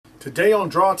Today on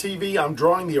Draw TV, I'm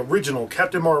drawing the original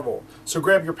Captain Marvel. So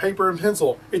grab your paper and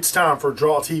pencil. It's time for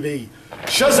Draw TV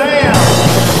Shazam!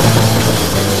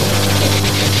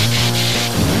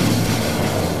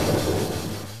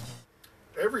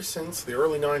 Ever since the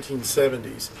early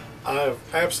 1970s, I've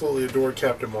absolutely adored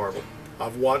Captain Marvel.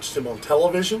 I've watched him on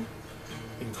television,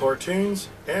 in cartoons,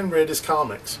 and read his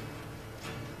comics.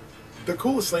 The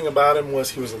coolest thing about him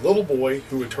was he was a little boy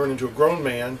who would turn into a grown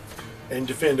man and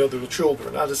defend other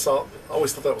children. I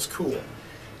always thought that was cool.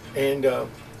 And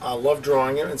I love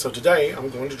drawing it, and so today I'm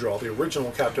going to draw the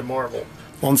original Captain Marvel.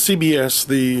 On CBS,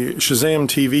 the Shazam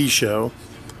TV show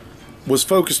was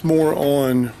focused more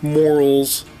on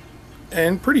morals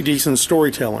and pretty decent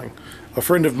storytelling. A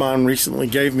friend of mine recently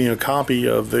gave me a copy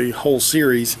of the whole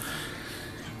series,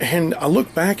 and I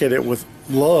look back at it with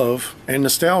love and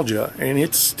nostalgia, and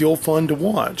it's still fun to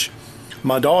watch.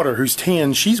 My daughter, who's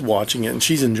 10, she's watching it and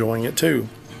she's enjoying it too.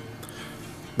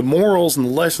 The morals and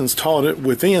the lessons taught it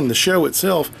within the show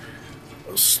itself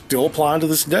still apply to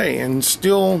this day and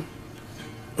still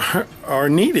are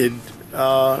needed,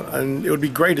 and it would be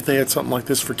great if they had something like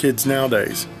this for kids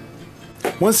nowadays.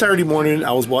 One Saturday morning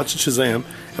I was watching Shazam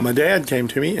and my dad came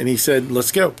to me and he said,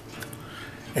 "Let's go."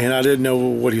 And I didn't know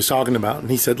what he was talking about, and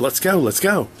he said, "Let's go, let's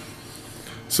go."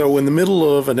 So in the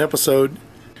middle of an episode,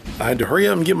 I had to hurry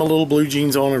up and get my little blue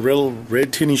jeans on and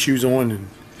red tennis shoes on, and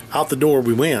out the door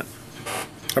we went.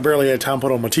 I barely had time to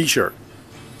put on my t-shirt.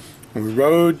 We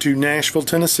rode to Nashville,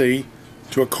 Tennessee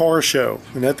to a car show,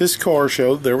 and at this car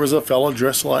show there was a fellow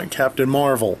dressed like Captain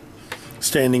Marvel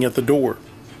standing at the door.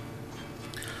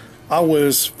 I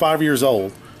was 5 years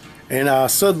old, and I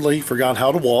suddenly forgot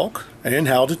how to walk and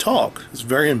how to talk. It's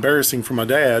very embarrassing for my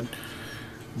dad.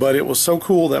 But it was so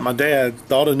cool that my dad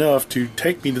thought enough to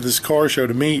take me to this car show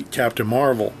to meet Captain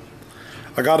Marvel.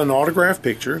 I got an autographed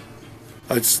picture.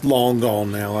 It's long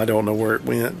gone now. I don't know where it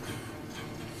went.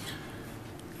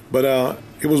 But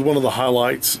it was one of the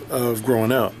highlights of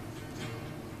growing up.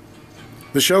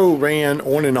 The show ran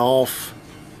on and off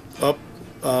up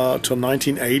till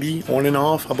 1980, on and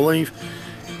off, I believe.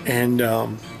 And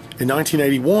in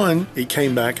 1981, it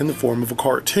came back in the form of a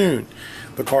cartoon.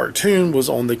 The cartoon was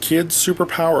on the Kids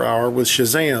Superpower Hour with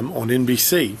Shazam on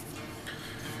NBC.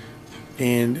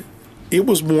 And it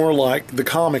was more like the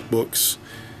comic books,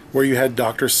 where you had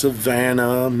Dr.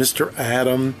 Savannah, Mr.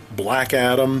 Adam, Black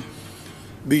Adam.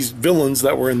 These villains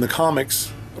that were in the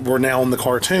comics were now in the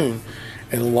cartoon.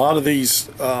 And a lot of these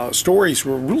stories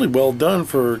were really well done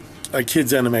for a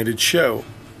kids animated show.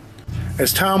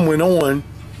 As time went on,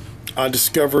 I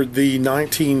discovered the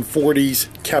 1940s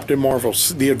Captain Marvel,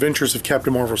 The Adventures of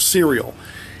Captain Marvel serial,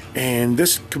 and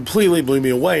this completely blew me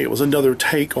away. It was another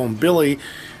take on Billy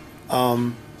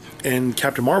and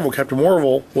Captain Marvel. Captain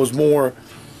Marvel was more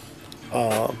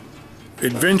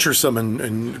adventuresome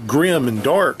and grim and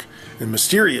dark and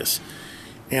mysterious,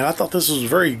 and I thought this was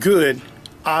very good.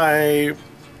 I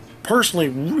personally,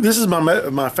 this is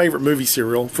my favorite movie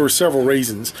serial for several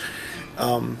reasons.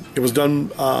 It was done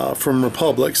from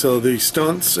Republic, so the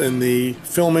stunts and the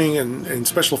filming and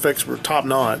special effects were top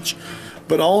notch.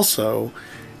 But also,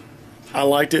 I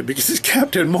liked it because it's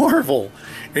Captain Marvel,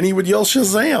 and he would yell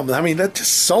Shazam. I mean, that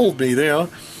just sold me there.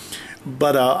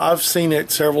 But I've seen it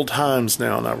several times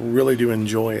now, and I really do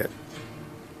enjoy it.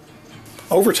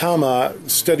 Over time, I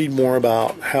studied more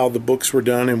about how the books were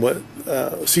done and what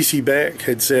C.C. Beck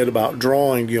had said about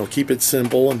drawing. You know, keep it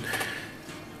simple, and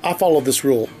I followed this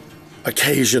rule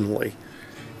occasionally.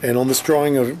 And on this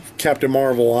drawing of Captain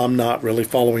Marvel, I'm not really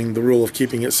following the rule of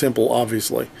keeping it simple,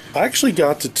 obviously. I actually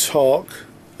got to talk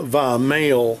via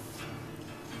mail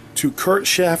to Kurt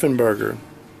Schaffenberger,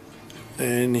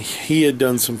 and he had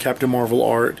done some Captain Marvel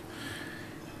art,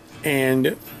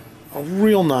 and a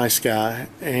real nice guy,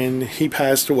 and he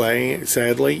passed away,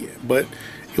 sadly, but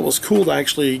it was cool to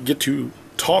actually get to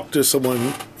talk to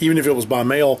someone, even if it was by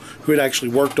mail, who had actually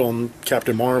worked on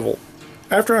Captain Marvel.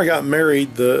 After I got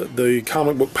married, the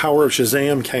comic book Power of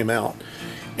Shazam came out,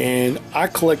 and I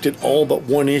collected all but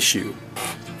one issue.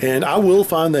 And I will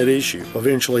find that issue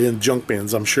eventually in junk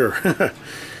bins, I'm sure.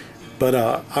 But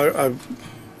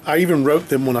I even wrote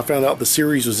them when I found out the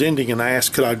series was ending, and I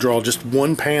asked, could I draw just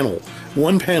one panel?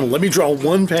 One panel, let me draw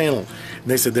one panel. And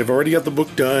they said they've already got the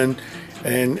book done,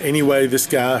 and anyway, this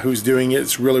guy who's doing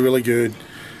it's really, really good.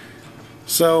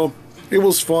 So it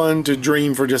was fun to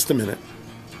dream for just a minute.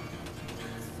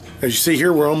 As you see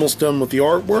here, we're almost done with the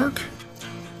artwork.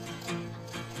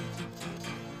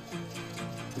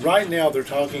 Right now they're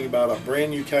talking about a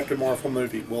brand new Captain Marvel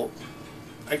movie. Well,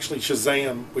 actually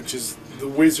Shazam, which is the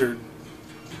wizard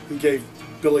who gave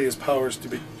Billy his powers to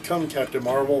become Captain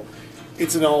Marvel,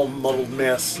 It's an all muddled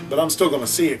mess, but I'm still going to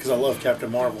see it because I love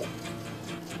Captain Marvel.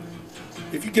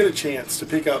 If you get a chance to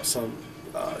pick up some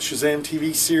Shazam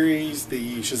TV series,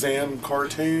 the Shazam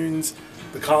cartoons,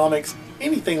 the comics,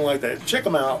 anything like that, check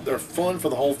them out. They're fun for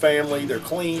the whole family, they're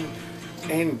clean,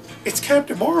 and it's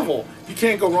Captain Marvel. You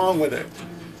can't go wrong with it.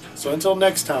 So until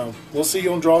next time, we'll see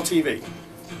you on Draw TV.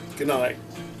 Good night.